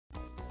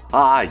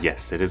Ah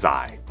yes, it is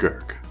I,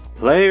 Gurg,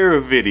 player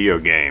of video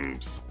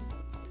games.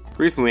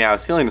 Recently I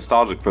was feeling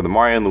nostalgic for the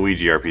Mario and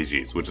Luigi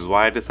RPGs, which is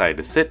why I decided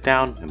to sit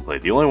down and play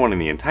the only one in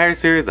the entire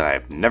series that I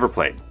have never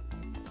played.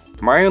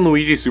 Mario and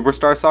Luigi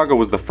Superstar Saga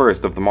was the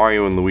first of the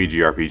Mario and Luigi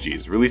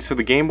RPGs, released for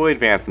the Game Boy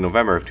Advance in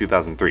November of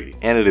 2003,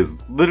 and it is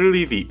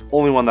literally the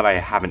only one that I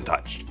haven't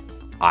touched.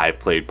 I've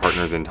played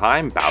Partners in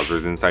Time,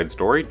 Bowser's Inside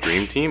Story,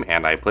 Dream Team,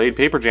 and I played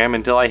Paper Jam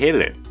until I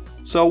hated it.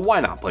 So why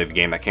not play the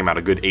game that came out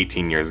a good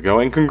 18 years ago,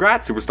 and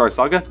congrats Superstar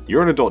Saga,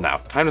 you're an adult now,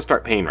 time to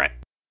start paying rent.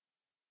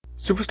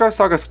 Superstar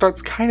Saga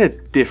starts kinda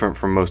different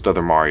from most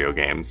other Mario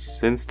games.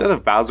 Instead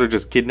of Bowser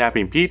just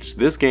kidnapping Peach,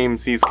 this game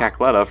sees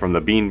Cackletta from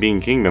the Bean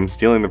Bean Kingdom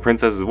stealing the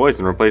princess's voice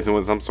and replacing it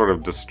with some sort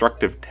of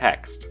destructive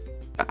text.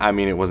 I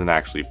mean, it wasn't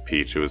actually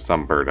Peach, it was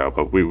some birdo,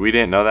 but we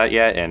didn't know that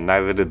yet, and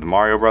neither did the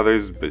Mario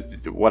brothers,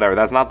 but whatever,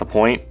 that's not the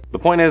point. The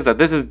point is that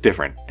this is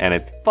different, and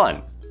it's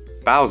fun.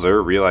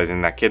 Bowser,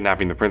 realizing that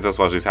kidnapping the princess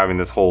while she's having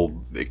this whole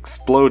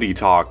explodey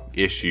talk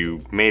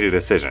issue, made a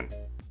decision.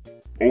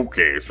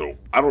 Okay, so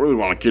I don't really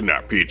want to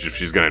kidnap Peach if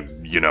she's gonna,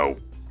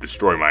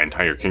 destroy my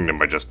entire kingdom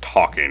by just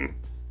talking.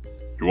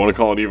 You want to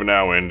call it even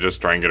now and just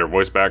try and get her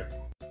voice back?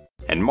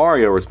 And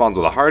Mario responds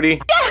with a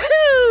hearty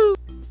Yahoo!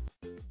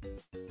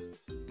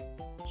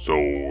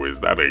 So,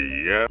 is that a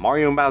yeah?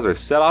 Mario and Bowser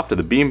set off to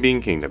the Bean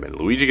Bean Kingdom, and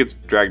Luigi gets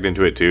dragged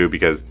into it too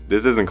because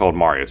this isn't called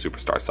Mario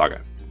Superstar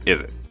Saga, is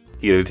it?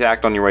 You get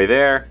attacked on your way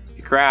there,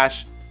 you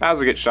crash,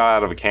 Bowser gets shot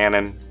out of a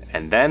cannon,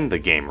 and then the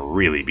game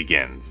really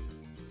begins.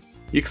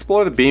 You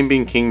explore the Bean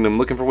Bean Kingdom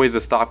looking for ways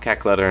to stop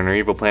Cackletta and her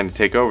evil plan to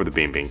take over the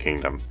Bean Bean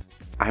Kingdom.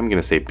 I'm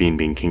gonna say Bean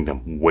Bean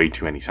Kingdom way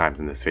too many times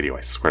in this video,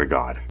 I swear to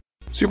God.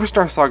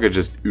 Superstar Saga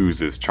just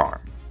oozes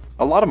charm.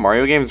 A lot of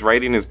Mario games'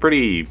 writing is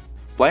pretty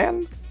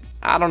bland?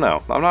 I don't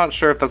know, I'm not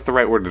sure if that's the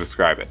right word to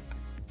describe it.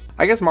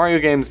 I guess Mario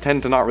games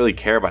tend to not really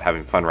care about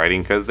having fun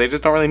writing because they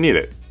just don't really need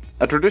it.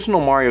 A traditional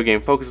Mario game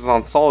focuses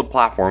on solid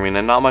platforming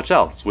and not much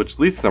else, which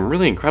leads to some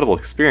really incredible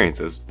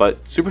experiences,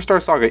 but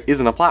Superstar Saga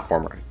isn't a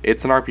platformer.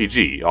 It's an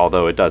RPG,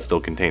 although it does still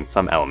contain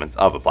some elements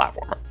of a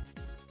platformer.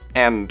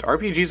 And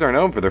RPGs are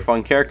known for their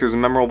fun characters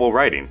and memorable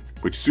writing,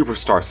 which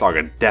Superstar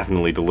Saga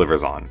definitely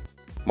delivers on.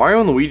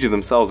 Mario and Luigi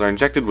themselves are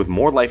injected with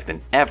more life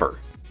than ever.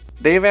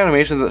 They have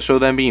animations that show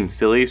them being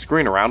silly,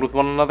 screwing around with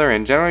one another,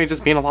 and generally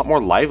just being a lot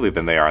more lively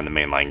than they are in the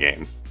mainline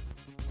games.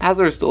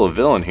 Bowser is still a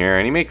villain here,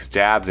 and he makes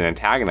jabs and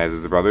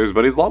antagonizes his brothers,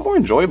 but he's a lot more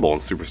enjoyable in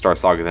Superstar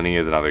Saga than he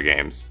is in other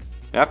games.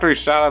 After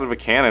he's shot out of a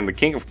cannon, the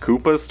King of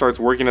Koopa starts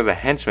working as a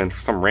henchman for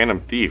some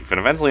random thief,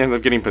 and eventually ends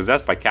up getting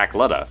possessed by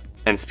Cackletta.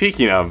 And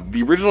speaking of,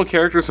 the original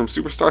characters from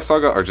Superstar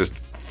Saga are just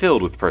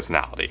filled with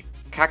personality.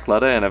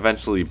 Cackletta, and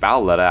eventually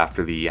Bowletta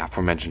after the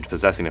aforementioned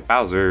possessing of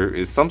Bowser,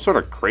 is some sort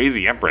of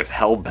crazy empress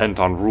hell-bent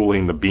on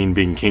ruling the Bean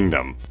Bean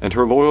Kingdom, and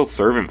her loyal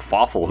servant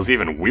Fawful is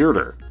even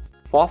weirder.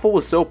 Fawful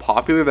was so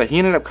popular that he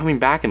ended up coming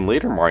back in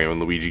later Mario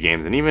and Luigi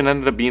games and even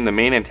ended up being the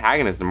main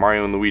antagonist in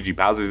Mario and Luigi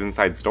Bowser's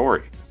Inside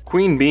Story.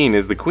 Queen Bean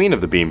is the queen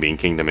of the Bean Bean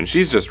Kingdom and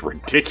she's just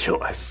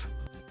ridiculous.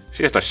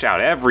 She has to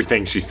shout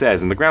everything she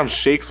says and the ground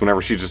shakes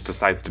whenever she just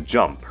decides to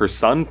jump. Her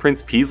son,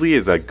 Prince Peasley,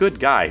 is a good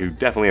guy who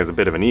definitely has a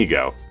bit of an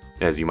ego.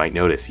 As you might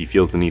notice, he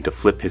feels the need to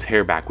flip his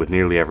hair back with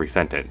nearly every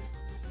sentence.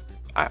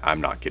 I'm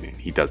not kidding,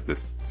 he does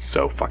this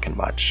so fucking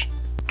much.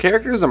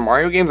 Characters in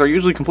Mario games are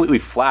usually completely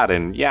flat,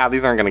 and yeah,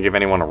 these aren't going to give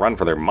anyone a run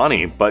for their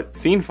money, but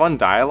seeing fun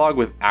dialogue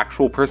with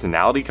actual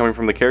personality coming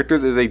from the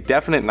characters is a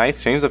definite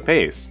nice change of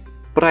pace.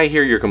 But I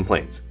hear your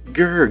complaints.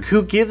 Gurg,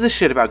 who gives a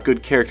shit about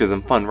good characters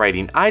and fun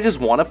writing? I just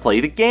want to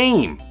play the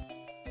game!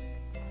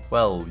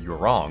 Well, you're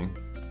wrong.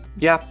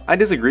 Yeah, I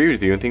disagree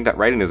with you and think that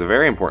writing is a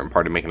very important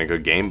part of making a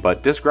good game,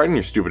 but disregarding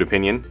your stupid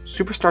opinion,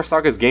 Superstar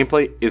Saga's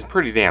gameplay is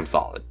pretty damn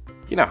solid.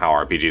 You know how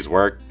RPGs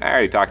work, I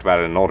already talked about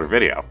it in an older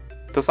video.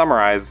 To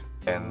summarize,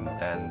 And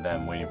then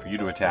them waiting for you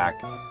to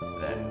attack,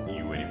 then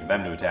you waiting for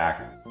them to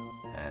attack,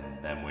 and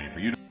them waiting for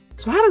you to...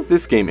 So how does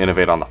this game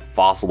innovate on the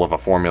fossil of a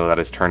formula that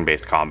is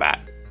turn-based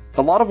combat?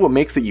 A lot of what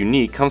makes it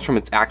unique comes from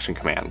its action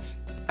commands.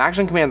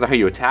 Action commands are how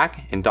you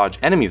attack and dodge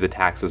enemies'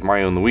 attacks as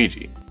Mario and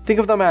Luigi. Think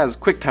of them as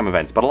quick-time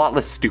events, but a lot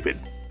less stupid.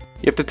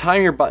 You have to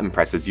time your button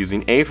presses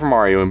using A for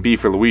Mario and B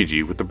for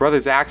Luigi with the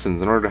brothers'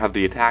 actions in order to have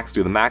the attacks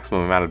do the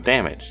maximum amount of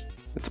damage.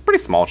 It's a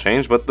pretty small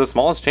change, but the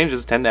smallest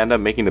changes tend to end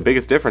up making the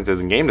biggest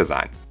differences in game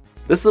design.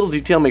 This little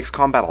detail makes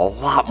combat a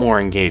lot more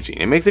engaging.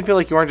 It makes it feel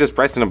like you aren't just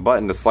pressing a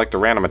button to select a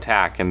random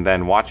attack and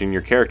then watching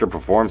your character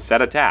perform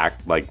said attack,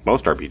 like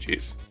most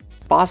RPGs.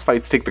 Boss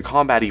fights take the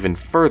combat even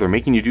further,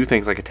 making you do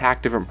things like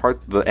attack different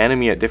parts of the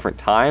enemy at different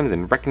times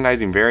and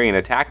recognizing varying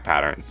attack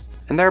patterns.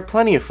 And there are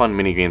plenty of fun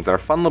minigames that are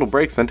fun little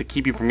breaks meant to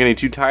keep you from getting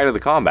too tired of the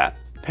combat.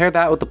 Pair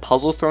that with the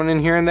puzzles thrown in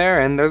here and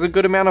there, and there's a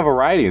good amount of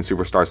variety in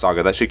Superstar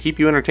Saga that should keep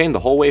you entertained the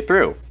whole way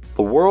through.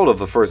 The world of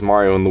the first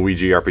Mario and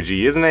Luigi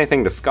RPG isn't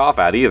anything to scoff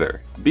at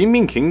either. The Bean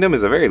Bean Kingdom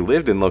is a very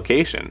lived-in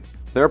location.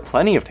 There are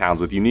plenty of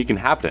towns with unique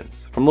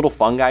inhabitants, from Little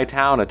Fungi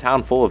Town, a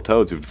town full of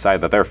toads who've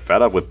decided that they're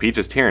fed up with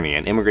Peach's tyranny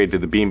and immigrated to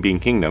the Bean Bean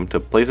Kingdom, to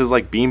places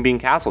like Bean Bean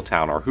Castle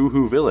Town or Hoo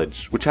Hoo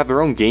Village, which have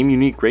their own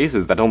game-unique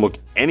races that don't look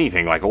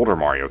anything like older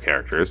Mario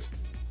characters.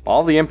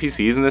 All the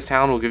NPCs in this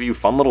town will give you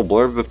fun little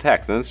blurbs of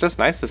text, and it's just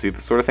nice to see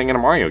this sort of thing in a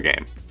Mario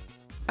game.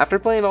 After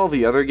playing all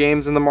the other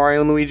games in the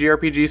Mario & Luigi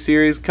RPG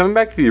series, coming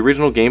back to the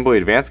original Game Boy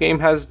Advance game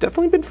has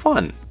definitely been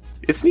fun.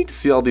 It's neat to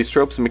see all these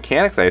tropes and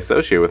mechanics I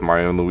associate with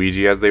Mario &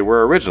 Luigi as they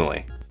were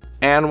originally.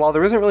 And while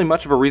there isn't really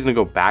much of a reason to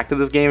go back to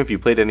this game if you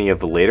played any of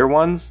the later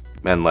ones,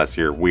 unless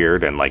you're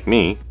weird and like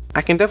me,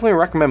 I can definitely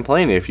recommend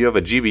playing it if you have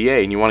a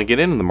GBA and you want to get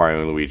into the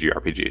Mario & Luigi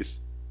RPGs.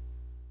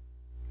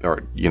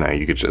 Or,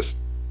 you could just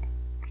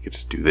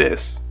do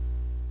this.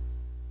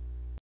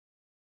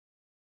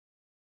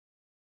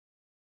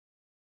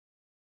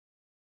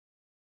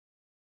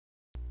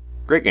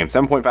 Great game,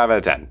 7.5 out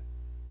of 10.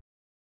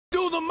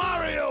 Do the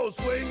Mario,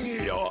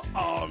 swing your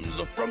arms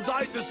from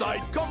side to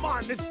side. Come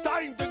on, it's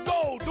time to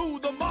go. Do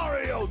the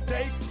Mario,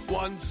 take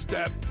one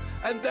step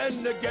and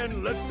then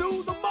again. Let's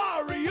do the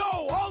Mario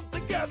all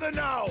together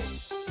now.